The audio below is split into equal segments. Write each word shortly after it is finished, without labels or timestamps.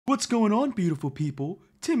What's going on, beautiful people?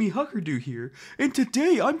 Timmy Huckerdoo here, and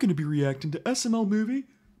today I'm going to be reacting to SML movie,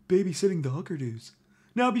 Babysitting the Huckerdoos.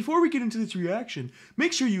 Now, before we get into this reaction,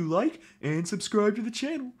 make sure you like and subscribe to the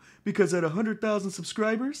channel, because at 100,000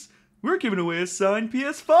 subscribers, we're giving away a signed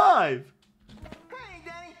PS5! Hey,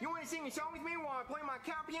 Daddy, you want to sing a song with me while I play my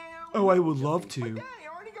cow piano? Oh, I would love to. But Daddy,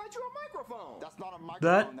 I already got you a microphone. That's not a microphone,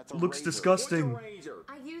 That that's a looks razor. disgusting. What's a razor?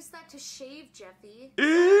 I use that to shave, Jeffy. Ew!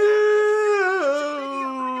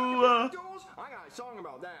 I got a song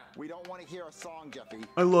about that. We don't want to hear a song, Jeffy.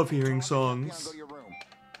 I love hearing Turn off the piano, songs. Go to your room.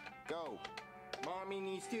 Go. Mommy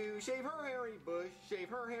needs to shave her hairy bush, shave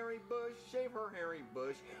her hairy bush, shave her hairy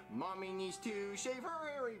bush. Mommy needs to shave her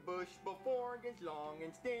hairy bush before it gets long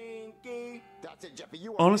and stinky. That's it, Jeffy.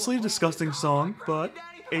 You are Honestly, a more- disgusting song, but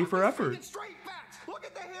Daddy, A for I'm just effort. speaking straight facts. Look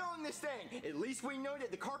at the hair on this thing. At least we know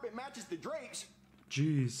that the carpet matches the drapes.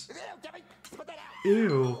 Jeez. Ew, Jeffy, put that out.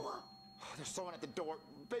 Ew. Oh, there's someone at the door.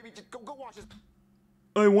 Baby, just go wash his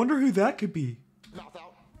I wonder who that could be. mouth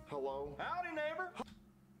out. Hello? Howdy, neighbor.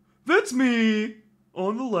 That's me!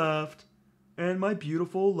 On the left. And my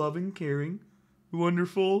beautiful, loving, caring,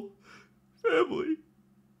 wonderful family.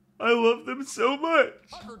 I love them so much.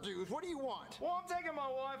 Huckerdoos, what do you want? Well, I'm taking my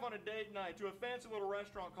wife on a date night to a fancy little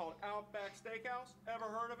restaurant called Outback Steakhouse. Ever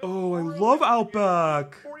heard of it? Oh, I Real love good.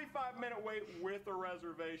 Outback. 45-minute wait with a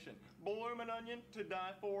reservation. Bloomin' onion to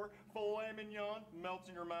die for. Filet mignon melts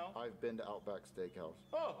in your mouth. I've been to Outback Steakhouse.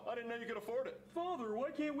 Oh, I didn't know you could afford it. Father,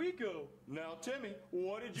 why can't we go? Now, Timmy,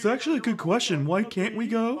 what did you... It's actually a good question. Why can't we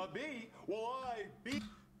go? A bee? Well, I be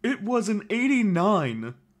It was an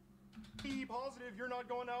 89. positive you're not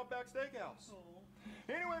going to Outback Steakhouse.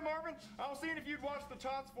 Anyway, Marvin, I was seeing if you'd watch the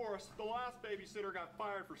tots for us. The last babysitter got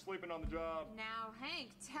fired for sleeping on the job. Now, Hank,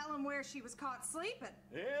 tell him where she was caught sleeping.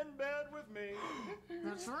 In bed with me.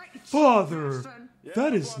 That's right. Father, Yeah,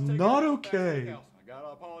 that that's is why I'm taking not her to Outback okay. Steakhouse. I gotta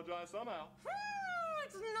apologize somehow.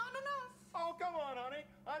 It's not enough. Oh, come on, honey.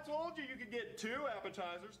 I told you you could get 2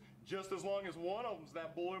 appetizers, just as long as one of them's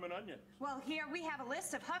that bloomin' onion. Well, here we have a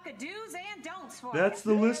list of Huckerdoos and don'ts for That's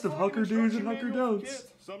you. the list of It's like an Huckerdoos and instruction manual for Huckerdon'ts.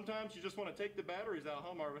 kids. Sometimes you just want to take the batteries out,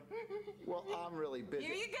 huh, Marvin? Well, I'm really busy.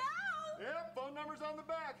 Here you go. Yep, phone number's on the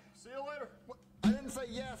back. See you later. I didn't say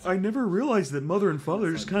yes. I never realized that mother and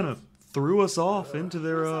father just kind of threw us off into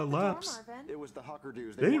their Who's at the door, laps. Marvin? It was the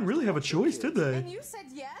Huckerdoos. They didn't wanted really to have a watch their choice, did kids. they? And you said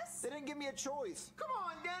yes? They didn't give me a choice. Come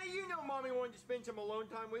on, Daddy. You know Mommy wanted to spend some alone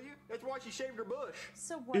time with you. That's why she shaved her bush.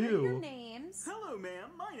 So what are your Ew. names? Hello, ma'am.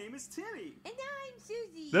 My name is Timmy. And I'm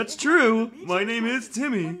Susie. That's true. My name is What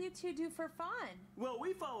Timmy. do you two do for fun? Well,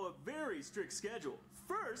 we follow a very strict schedule.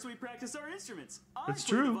 First, we practice our instruments. I That's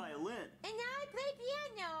play true. the violin. And I play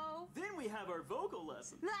piano. Then we have our vocal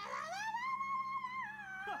lessons. La, la,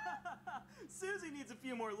 la, Susie needs a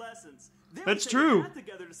few more lessons. Then That's we take true. a bath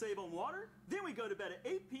together to save on water. Then we go to bed at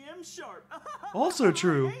 8 p.m. sharp. Also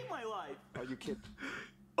true. I hate my life. Are you kids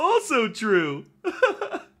Also true.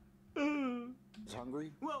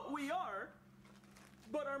 hungry? Well, we are.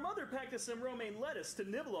 But our mother packed us some romaine lettuce to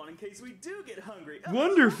nibble on in case we do get hungry.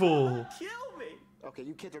 Wonderful. Kill me. Okay,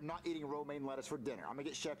 you kids are not eating romaine lettuce for dinner. I'm gonna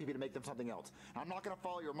get Chef Pee-Pee to make them something else. I'm not gonna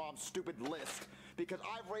follow your mom's stupid list because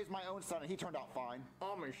I've raised my own son and he turned out fine.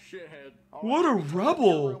 I'm a shithead. All What a Jeffy, come into your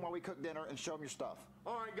rebel. room while we cook dinner and show them your stuff.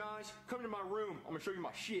 All right, guys. Come to my room. I'm going to show you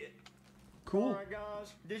my shit. All Cool. right,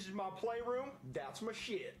 guys. This is my playroom. That's my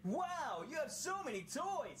shit. Wow, you have so many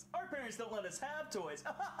toys. Our parents don't let us have toys.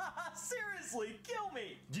 Seriously, kill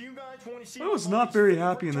me. Do you guys want to see I was my not mommy's very favorite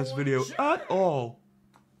happy in this toy? video at all.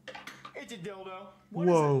 It's a dildo. What is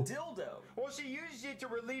Whoa. a dildo? Well, she uses it to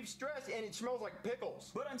relieve stress, and it smells like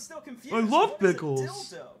pickles. But I'm still confused. I love What is a pickles.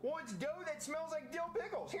 dildo? Well, it's dough that smells like dill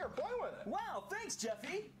pickles. Here, play with it. Wow, thanks,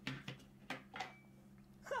 Jeffy.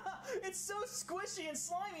 It's so squishy and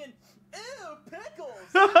slimy and ew, pickles.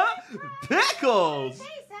 Pickles! Tastes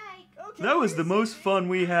like. Okay, That was the easy. most fun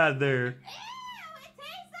we had there. Ew, it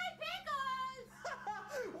tastes like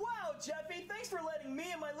pickles. Wow, Jeffy, thanks for letting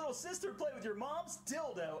me and my little sister play with your mom's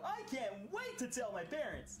dildo. I can't wait to tell my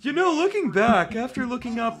parents. You know, looking back, after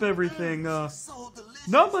looking up everything,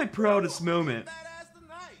 not my proudest moment.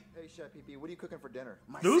 Hey, Chef Pee-Pee, what are you cooking for dinner?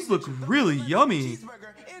 Those look really yummy.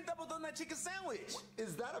 Cheeseburger and double donut chicken sandwich.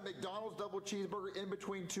 Is that a McDonald's double cheeseburger in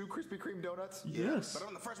between 2 Krispy Kreme donuts? Yes. But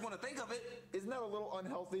I'm the first one to think of it. Isn't that a little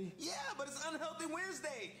unhealthy? Yeah, but it's Unhealthy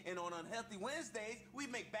Wednesday. And on Unhealthy Wednesdays, we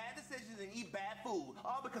make bad decisions and eat bad food.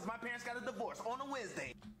 All because my parents got a divorce on a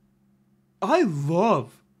Wednesday. I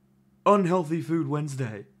love Unhealthy Food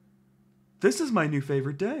Wednesday. This is my new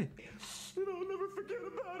favorite day. And I'll never forget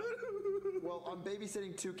about it. Well, I'm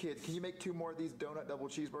babysitting 2 kids. Can you make 2 more of these donut double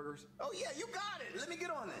cheeseburgers? Oh yeah, you got it. Let me get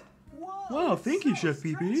on it. Whoa, Wow, it's thank you, so Chef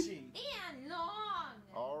Pee-Pee. stretchy. And long.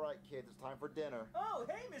 All right. kids, it's time for dinner. Oh,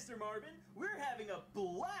 hey, Mr. Marvin. We're having a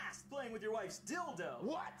blast playing with your wife's dildo.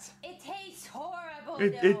 What? It tastes horrible.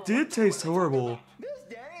 It did taste horrible. This,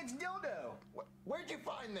 Daddy, it's dildo. Where'd you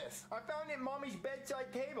find this? I found it in Mommy's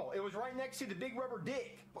bedside table. It was right next to the big rubber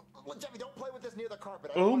dick. Well, Jeffy, don't play with this near the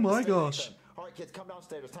carpet. Oh my gosh. All right, kids, come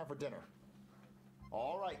downstairs. It's time for dinner.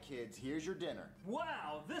 All right, kids, here's your dinner.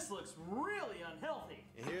 Wow, this looks really unhealthy.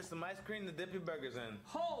 Here's some ice cream to dip your burgers in.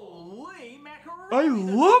 Holy macaroni! I There's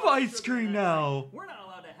love no ice sugar cream in that now. drink. We're not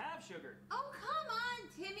allowed to have sugar. Oh, come on,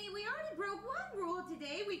 Timmy. We already broke one rule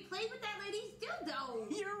today. We played with that lady's dildo.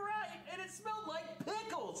 You're right, and it smelled like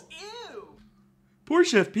pickles. Ew! Poor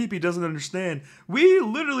Chef Pee Pee doesn't understand. We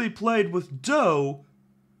literally played with dough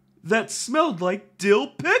that smelled like dill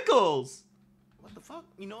pickles. What the fuck?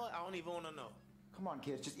 You know what? I don't even want to know. Come on,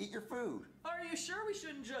 kids, just eat your food. Are you sure we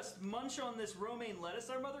shouldn't just munch on this romaine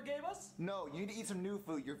lettuce our mother gave us? No, you need to eat some new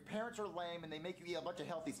food. Your parents are lame and they make you eat a bunch of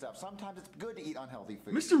healthy stuff. Sometimes it's good to eat unhealthy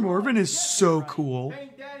food. Mr. Marvin is so cool.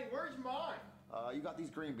 Hey, Daddy, where's mine? You got these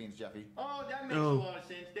green beans, Jeffy. Oh, that makes a lot of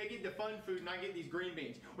sense. They get the fun food and I get these green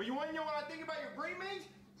beans. Well, you want to know what I think about your green beans?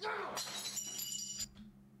 No!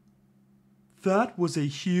 That was a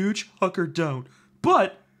huge Huckerdoo.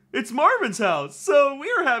 But it's Marvin's house, so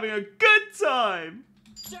we are having a good time.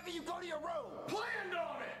 Jeffy, you go to your room! Planned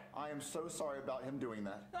on it! I am so sorry about him doing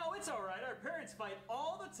that. Oh, it's all right. Our parents fight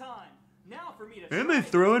all the time. Now for me to And try they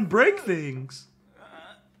throw and break food. things.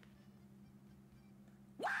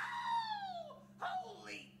 Wow!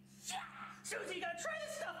 Holy shit! Susie, you gotta try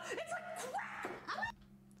this stuff. It's like crack.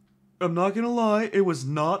 I'm not gonna lie, it was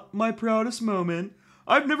not my proudest moment.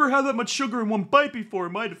 I've never had that much sugar in one bite before,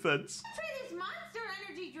 in my defense. Try this Monster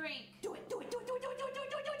Energy drink. Do it, do it, do it, do it, do it, do it, do it,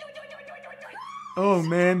 do it, do it, do it, do it, do it, do it. Oh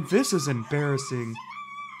man, this is embarrassing.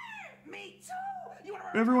 Me too. You wanna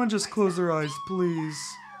Everyone just close their eyes, please.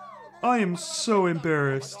 I am so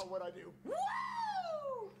embarrassed. Oh, what'd I do? Woo!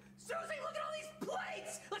 Susie, look at all these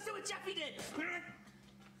plates. Let's do what Jeffy did. 4. I want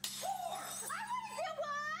to do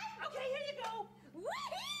one. Okay, here you go. Whee!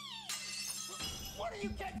 What are you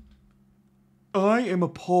getting? I am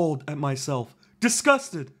appalled at myself.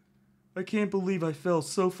 Disgusted. I can't believe I fell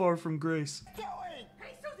so far from grace. Doing?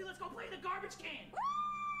 Hey, Susie, let's go play in the garbage can.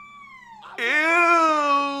 Ew!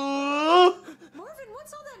 Marvin,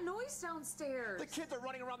 what's all that noise downstairs? The kids are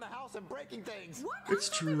running around the house and breaking things. What? It's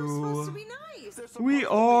I thought they were supposed to true. be nice. They're We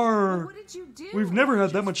supposed to are. What did you do? We've never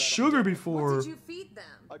had that much sugar What before. did you feed them?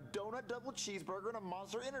 be a donut, double cheeseburger, and a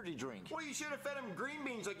Monster Energy drink. Well, you should have fed them green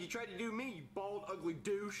beans like you tried to do me, you bald, ugly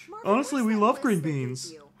douche. Marvin, Honestly, where's we that love list green they gave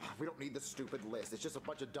beans. you? We don't need this stupid list. It's just a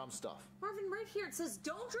bunch of dumb stuff. Marvin, right here it says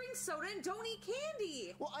don't drink soda and don't eat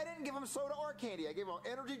candy. Well, I didn't give them soda or candy. I gave them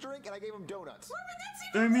an energy drink and I gave them donuts. Marvin, that's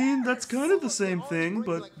I even mean, worse. that's kind of the Look, same they're already thing,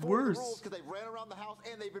 breaking but like 4 of the worse. rules because they ran around the house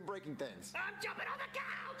and they've been breaking things. I'm jumping on the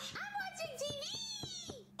couch. I'm watching TV.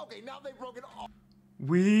 Okay, now they've broken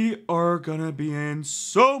We are gonna be in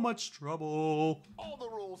so much trouble. all the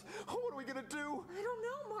rules. What are we gonna do? I don't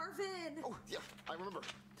know, Marvin. Oh, yeah, I remember.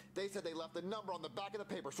 They said they left the number on the back of the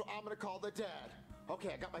paper, so I'm gonna call the dad. Okay,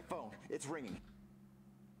 I got my phone. It's ringing.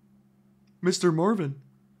 Mr. Marvin,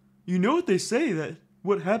 you know what they say that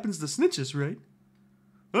what happens to snitches, right?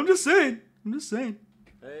 I'm just saying.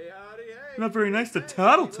 Hey, howdy, hey. Not very nice to Hey, listen,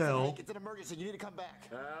 tattletale. Hank, it's an emergency. You need to come back.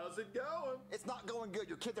 How's it going? It's not going good.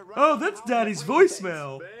 Your kids are running Oh, around the that's house Daddy's and breaking things.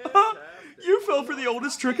 voicemail. Fantastic. You fell for the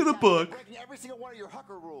oldest trick in the book. Breaking every single one of your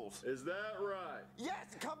Hucker rules. Is that right?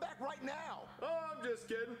 Yes, come back right now. Oh, I'm just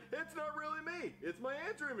kidding. It's not really me. It's my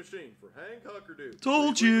answering machine for Hank Huckerdoos.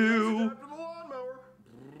 Told Leave a you. message after the lawnmower.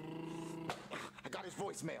 I got his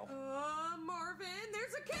voicemail. Marvin,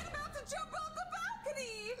 there's a kid about to jump off the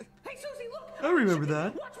balcony. Hey, Susie, look. I remember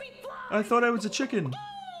that. Watch me fly. I thought I was a chicken.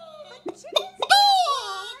 This one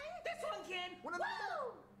can. Woo!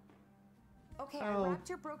 Okay, I wrapped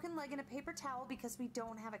your broken leg in a paper towel because we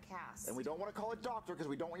don't have a cast. And we don't want to call a doctor because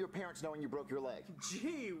we don't want your parents knowing you broke your leg.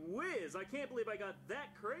 Gee whiz, I can't believe I got that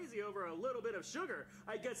crazy over a little bit of sugar.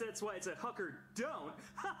 I guess that's why it's a Hucker don't.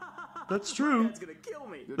 That's true. That's gonna kill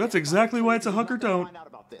me. That's exactly why it's a Hucker don't. Find out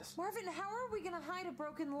about this. Marvin, how are we gonna hide a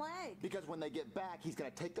broken leg? Because when they get back, he's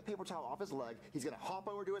gonna take the paper towel off his leg, he's gonna hop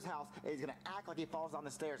over to his house, and he's gonna act like he falls down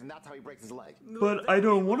the stairs, and that's how he breaks his leg. But I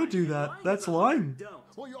don't want to do that. That's lying. Don't.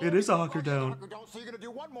 You It is a already Hucker did don't. Hucker don't, so you're gonna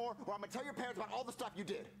do one more, or I'm gonna tell your parents about all the stuff you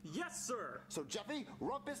did. Yes, sir. So Jeffy,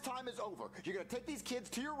 rumpus time is over. You're gonna take these kids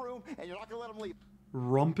to your room, and you're not gonna let them leave.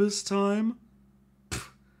 Rumpus time? Pfft,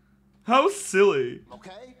 how silly.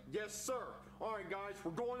 Okay? Yes, sir. All right, guys,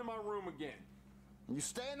 we're going to my room again. And you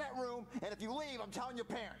stay in that room, and if you leave, I'm telling your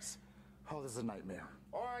parents. Oh, this is a nightmare.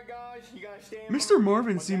 All right, guys, you guys stay in my Mr. room.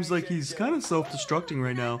 Marvin My seems daddy like said he's so. kind of self-destructing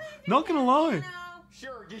right now. Not gonna lie.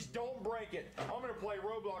 Sure, just don't break it. I'm gonna play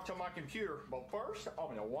Roblox on my computer, but first, I'm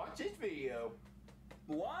gonna watch this video.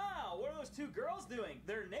 Wow, what are those two girls doing?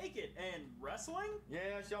 They're naked and wrestling?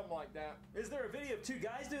 Yeah, something like that. Is there a video of two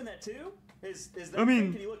guys doing that too? Is that I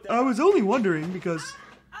mean, can you look that I up? was only wondering because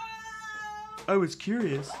Oh! I was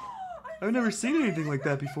curious. I've never seen anything like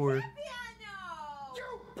that before. You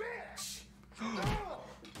bitch! Oh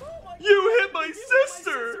my You God, hit my you hit my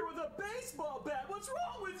sister! with a baseball bat. What's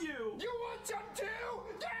wrong with you? You want some too?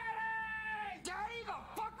 Daddy! Daddy,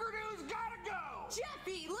 the Huckerdoos gotta go!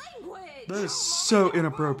 Jeffy, language! That is so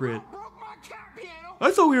inappropriate. Broke my cat piano!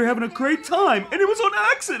 I thought we were having a great time, and it was on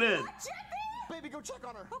accident! Jeffy! Baby, go check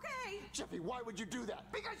on her. Okay. Jeffy, why would you do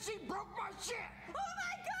that? Because she broke my shit! Oh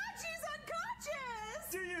my God, she's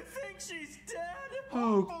unconscious! Do you think she's dead?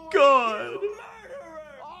 Oh, God. You murderer!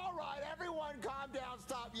 All right, everyone calm down,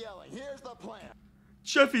 stop yelling. Here's the plan.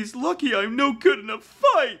 Jeffy's lucky I'm no good in a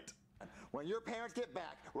fight! When your parents get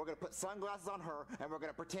back, we're gonna put sunglasses on her and we're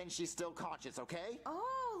gonna pretend she's still conscious, okay?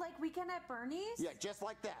 Oh, like Weekend at Bernie's? Yeah, just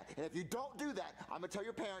like that. And if you don't do that, I'm gonna tell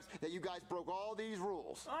your parents that you guys broke all these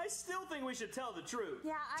rules. I still think we should tell the truth.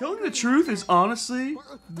 Yeah, Telling the truth is honestly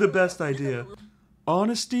the best idea.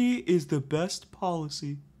 Honesty is the best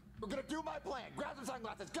policy. We're gonna do my plan. Grab some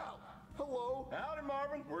sunglasses, go! Hello? Howdy,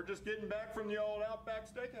 Marvin. We're just getting back from the old Outback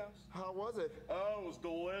Steakhouse. How was it? Oh, it was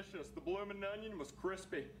delicious. The bloomin' onion was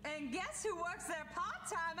crispy. And guess who works there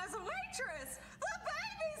part-time as a waitress? The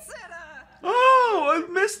babysitter! Oh,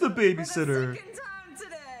 I've missed the For the babysitter. second time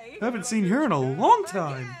today. Haven't seen her in a long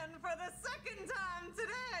time. Again, for the second time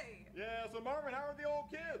today. Yeah, so Marvin, how are the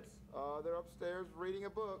old kids? They're upstairs reading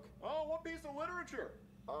a book. Oh, what piece of literature?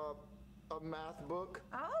 A math book.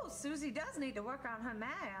 Oh, Susie does need to work on her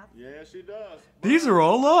math. Yeah, she does. These are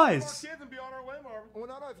all Our lies. kids and be on our way, Marvin. Well,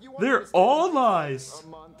 no, if you want They're me to stay all with lies. a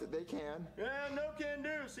month, they can. Yeah, no can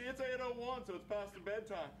do. See, it's 8:01, so it's past the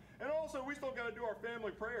bedtime. And also, we still gotta do our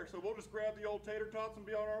family prayer, so we'll just grab the old tater tots and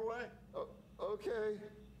be on our way. Okay.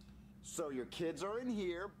 So your kids are in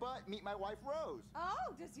here, but meet my wife, Rose.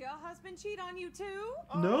 Oh, does your husband cheat on you too?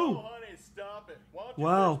 No. Oh, honey, stop it. Why don't you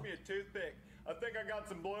Wow. fetch me a toothpick? I think I got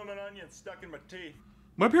some bloomin' onions stuck in my teeth.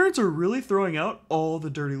 My parents are really throwing out all the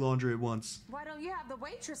dirty laundry at once. Why don't you have the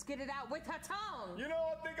waitress get it out with her tongue? You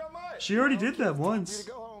know, I think I might. She already did that You once,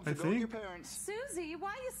 to go home, I so go with your think. parents. Susie, why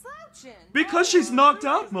are you slouching? Because she's knocked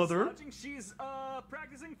out, mother. She's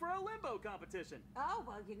practicing for a limbo competition. Oh,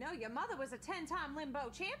 well, you know, your mother was a 10-time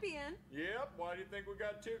limbo champion. Yep, why do you think we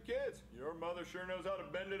got 2 kids? Your mother sure knows how to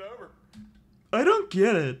bend it over. I don't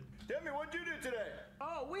get it. Tell me, what'd you do today?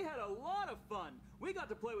 Oh, we had a lot of fun. We got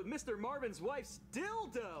to play with Mr. Marvin's wife's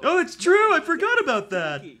dildo. Oh, it's true. I forgot about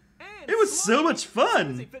that. Stinky and It was so slimy. much fun.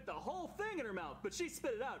 Susie fit the whole thing in her mouth, but she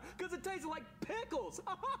spit it out because it tasted like pickles.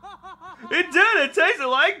 It did. It tasted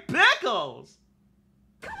like pickles.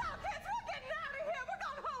 Come on, kids, we're getting out of here. We're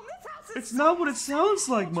going home. This house is It's not what it sounds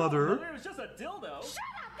like, mother. It was just a dildo. Shut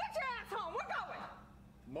up! Get your ass home! We're going!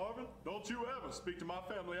 Marvin, don't you ever speak to my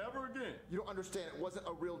family ever again. You don't understand. It wasn't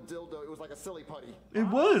a real dildo. It was like a silly putty. It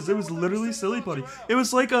was. It was literally silly putty. It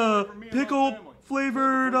was like a pickle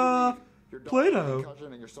flavored Your dog has a Play-Doh.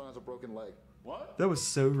 concussion and your son has a broken leg. What? That was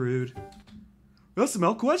so rude.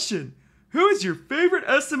 SML question. Who is your favorite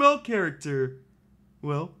SML character?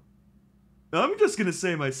 Well, I'm just gonna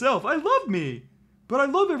say myself. I love me. But I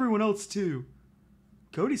love everyone else too.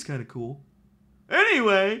 Cody's kinda cool.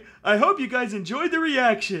 Anyway, I hope you guys enjoyed the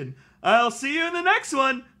reaction. I'll see you in the next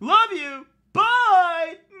one. Love you.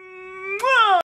 Bye!